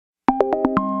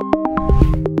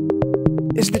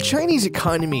Is the Chinese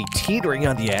economy teetering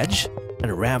on the edge?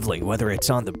 Unraveling whether it's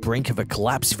on the brink of a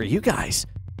collapse for you guys.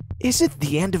 Is it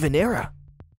the end of an era?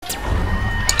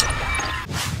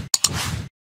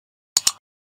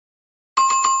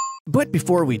 But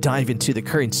before we dive into the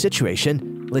current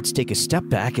situation, let's take a step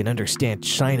back and understand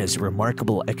China's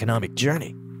remarkable economic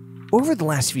journey. Over the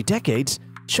last few decades,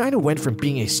 China went from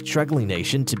being a struggling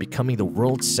nation to becoming the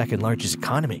world's second-largest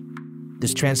economy.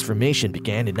 This transformation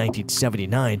began in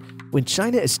 1979 when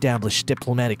China established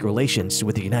diplomatic relations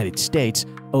with the United States,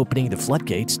 opening the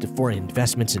floodgates to foreign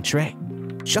investments and trade.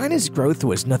 China's growth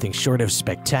was nothing short of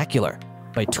spectacular.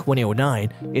 By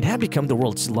 2009, it had become the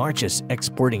world's largest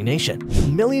exporting nation.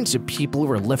 Millions of people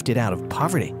were lifted out of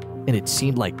poverty, and it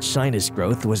seemed like China's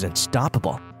growth was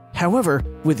unstoppable. However,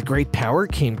 with great power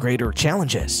came greater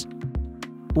challenges.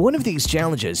 One of these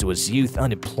challenges was youth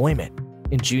unemployment.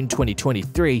 In June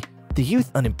 2023, the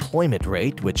youth unemployment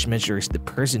rate, which measures the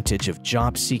percentage of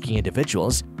job-seeking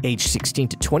individuals aged 16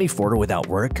 to 24 without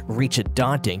work, reached a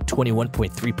daunting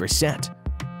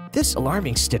 21.3%. This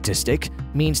alarming statistic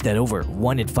means that over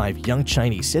 1 in 5 young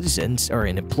Chinese citizens are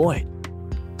unemployed.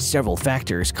 Several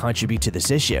factors contribute to this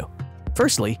issue.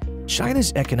 Firstly,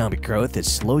 China's economic growth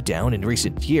has slowed down in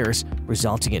recent years,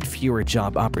 resulting in fewer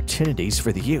job opportunities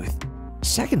for the youth.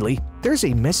 Secondly, there's a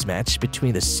mismatch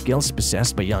between the skills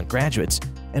possessed by young graduates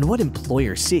and what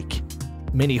employers seek.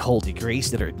 Many hold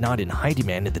degrees that are not in high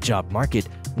demand in the job market,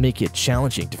 making it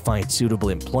challenging to find suitable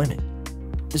employment.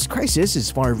 This crisis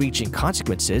has far-reaching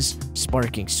consequences,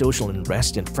 sparking social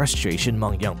unrest and frustration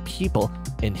among young people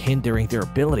and hindering their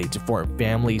ability to form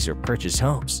families or purchase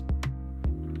homes.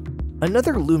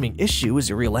 Another looming issue is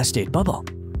a real estate bubble.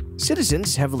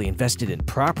 Citizens heavily invested in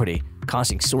property,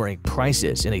 causing soaring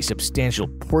prices and a substantial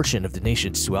portion of the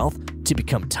nation's wealth to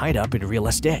become tied up in real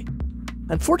estate.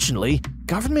 Unfortunately,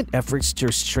 government efforts to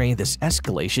restrain this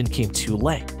escalation came too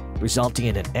late, resulting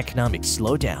in an economic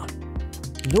slowdown.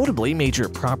 Notably, major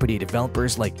property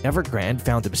developers like Evergrande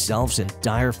found themselves in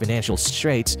dire financial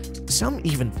straits, some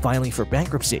even filing for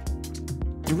bankruptcy.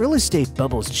 The real estate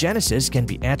bubble's genesis can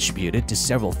be attributed to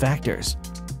several factors.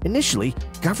 Initially,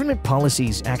 government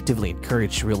policies actively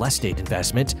encouraged real estate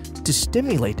investment to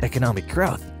stimulate economic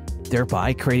growth,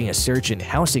 thereby creating a surge in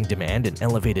housing demand and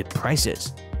elevated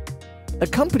prices.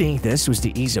 Accompanying this was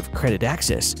the ease of credit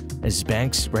access, as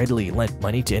banks readily lent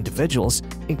money to individuals,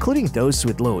 including those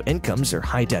with low incomes or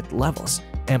high debt levels,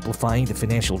 amplifying the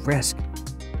financial risk.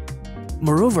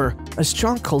 Moreover, a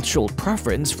strong cultural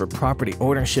preference for property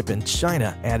ownership in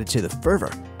China added to the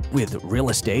fervor, with real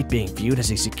estate being viewed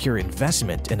as a secure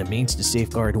investment and a means to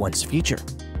safeguard one's future.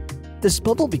 This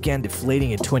bubble began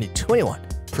deflating in 2021,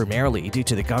 primarily due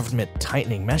to the government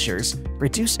tightening measures,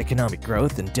 reduced economic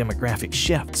growth, and demographic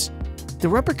shifts. The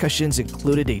repercussions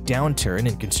included a downturn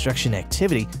in construction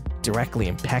activity,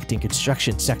 directly impacting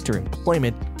construction sector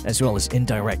employment, as well as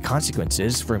indirect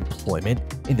consequences for employment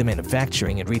in the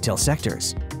manufacturing and retail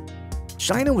sectors.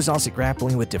 China was also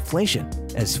grappling with deflation,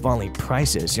 as falling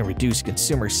prices and reduced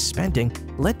consumer spending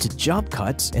led to job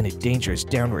cuts and a dangerous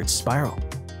downward spiral.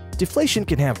 Deflation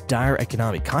can have dire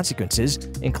economic consequences,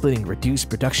 including reduced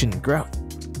production and growth.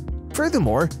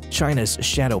 Furthermore, China's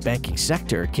shadow banking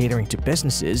sector, catering to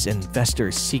businesses and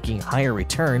investors seeking higher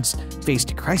returns,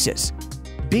 faced a crisis.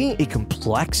 Being a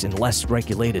complex and less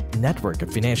regulated network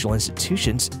of financial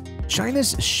institutions,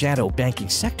 China's shadow banking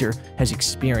sector has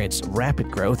experienced rapid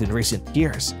growth in recent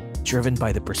years, driven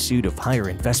by the pursuit of higher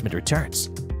investment returns.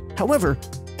 However,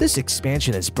 this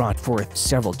expansion has brought forth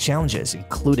several challenges,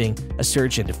 including a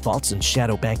surge in defaults and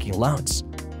shadow banking loans.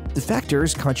 The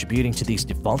factors contributing to these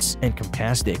defaults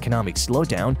encompass the economic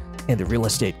slowdown and the real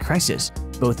estate crisis,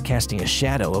 both casting a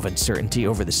shadow of uncertainty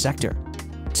over the sector.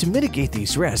 To mitigate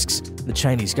these risks, the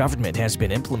Chinese government has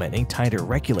been implementing tighter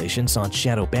regulations on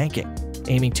shadow banking,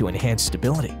 aiming to enhance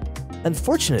stability.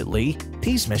 Unfortunately,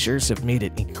 these measures have made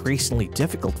it increasingly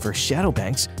difficult for shadow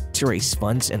banks to raise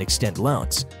funds and extend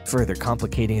loans, further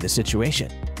complicating the situation.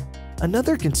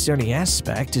 Another concerning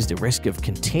aspect is the risk of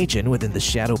contagion within the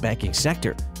shadow banking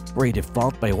sector, where a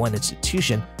default by one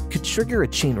institution could trigger a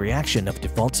chain reaction of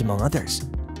defaults among others,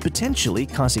 potentially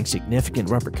causing significant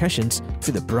repercussions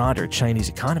for the broader Chinese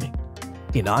economy.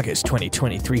 In August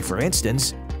 2023, for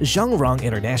instance, Zhongrong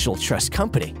International Trust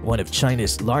Company, one of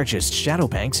China's largest shadow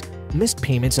banks, missed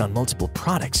payments on multiple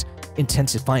products,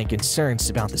 intensifying concerns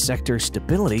about the sector's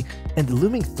stability and the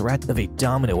looming threat of a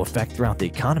domino effect throughout the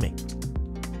economy.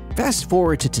 Fast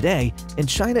forward to today, and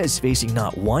China is facing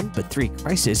not one but 3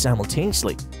 crises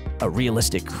simultaneously: a real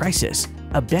estate crisis,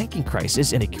 a banking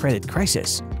crisis, and a credit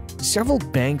crisis. Several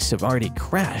banks have already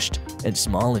crashed, and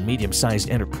small and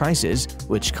medium-sized enterprises,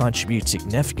 which contribute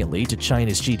significantly to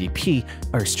China's GDP,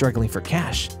 are struggling for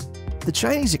cash. The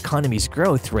Chinese economy's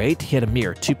growth rate hit a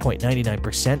mere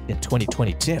 2.99% in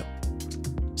 2022.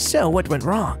 So what went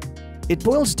wrong? It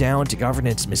boils down to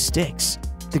governance mistakes.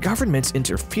 The government's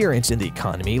interference in the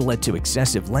economy led to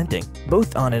excessive lending,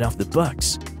 both on and off the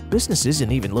books. Businesses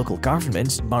and even local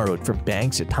governments borrowed from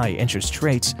banks at high interest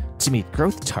rates to meet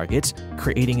growth targets,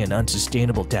 creating an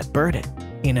unsustainable debt burden.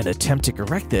 In an attempt to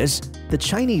correct this, the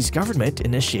Chinese government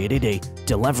initiated a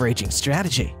deleveraging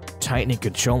strategy, tightening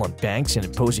control on banks and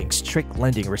imposing strict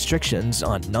lending restrictions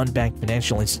on non-bank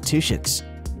financial institutions.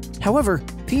 However,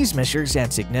 these measures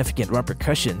had significant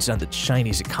repercussions on the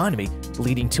Chinese economy,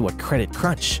 leading to a credit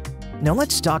crunch. Now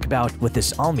let's talk about what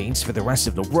this all means for the rest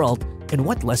of the world and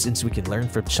what lessons we can learn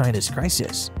from China's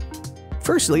crisis.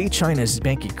 Firstly, China's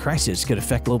banking crisis could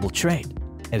affect global trade.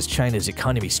 As China's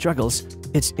economy struggles,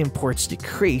 its imports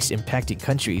decrease, impacting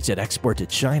countries that export to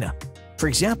China. For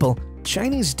example,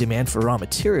 Chinese demand for raw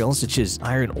materials such as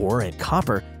iron ore and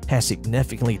copper has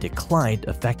significantly declined,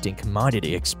 affecting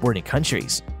commodity exporting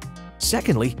countries.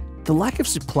 Secondly, the lack of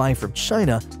supply from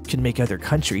China can make other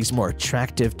countries more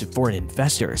attractive to foreign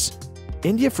investors.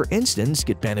 India, for instance,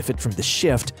 could benefit from the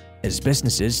shift as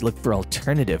businesses look for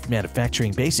alternative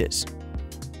manufacturing bases.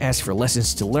 As for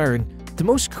lessons to learn, the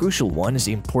most crucial one is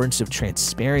the importance of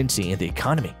transparency in the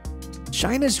economy.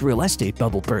 China's real estate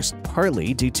bubble burst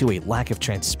partly due to a lack of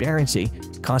transparency,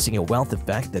 causing a wealth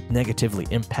effect that negatively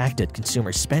impacted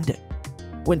consumer spending.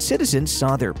 When citizens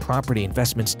saw their property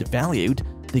investments devalued,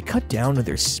 they cut down on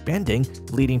their spending,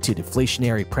 leading to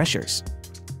deflationary pressures.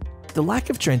 The lack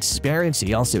of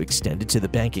transparency also extended to the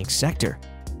banking sector.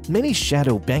 Many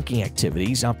shadow banking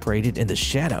activities operated in the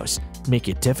shadows, make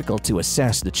it difficult to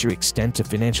assess the true extent of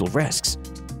financial risks.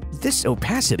 This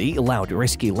opacity allowed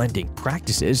risky lending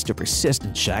practices to persist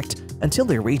unchecked until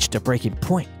they reached a breaking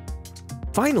point.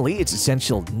 Finally, it's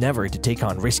essential never to take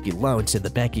on risky loans in the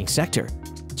banking sector.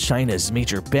 China's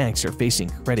major banks are facing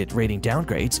credit rating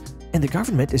downgrades, and the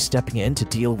government is stepping in to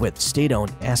deal with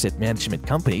state-owned asset management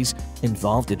companies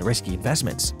involved in risky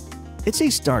investments. It's a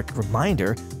stark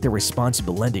reminder that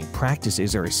responsible lending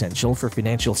practices are essential for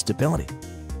financial stability.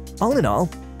 All in all,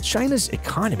 China's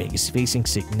economy is facing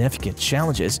significant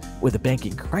challenges, with a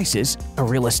banking crisis, a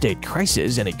real estate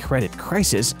crisis, and a credit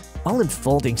crisis all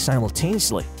unfolding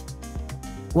simultaneously.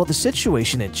 While the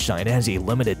situation in China has a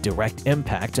limited direct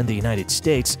impact on the United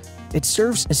States, it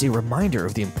serves as a reminder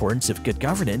of the importance of good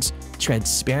governance,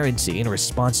 transparency, and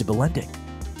responsible lending.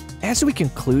 As we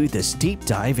conclude this deep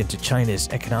dive into China's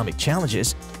economic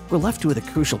challenges, we're left with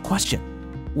a crucial question.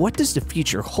 What does the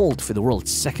future hold for the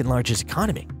world's second-largest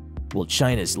economy? Will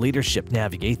China's leadership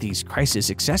navigate these crises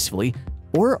successfully,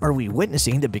 or are we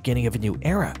witnessing the beginning of a new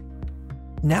era?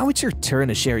 Now it's your turn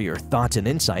to share your thoughts and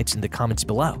insights in the comments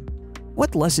below.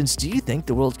 What lessons do you think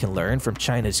the world can learn from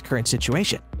China's current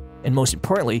situation? And most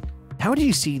importantly, how do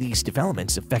you see these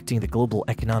developments affecting the global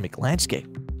economic landscape?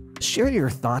 Share your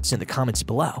thoughts in the comments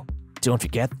below. Don't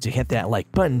forget to hit that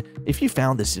like button if you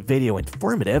found this video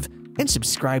informative, and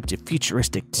subscribe to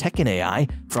Futuristic Tech and AI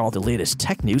for all the latest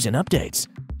tech news and updates.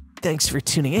 Thanks for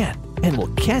tuning in, and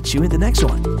we'll catch you in the next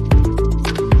one.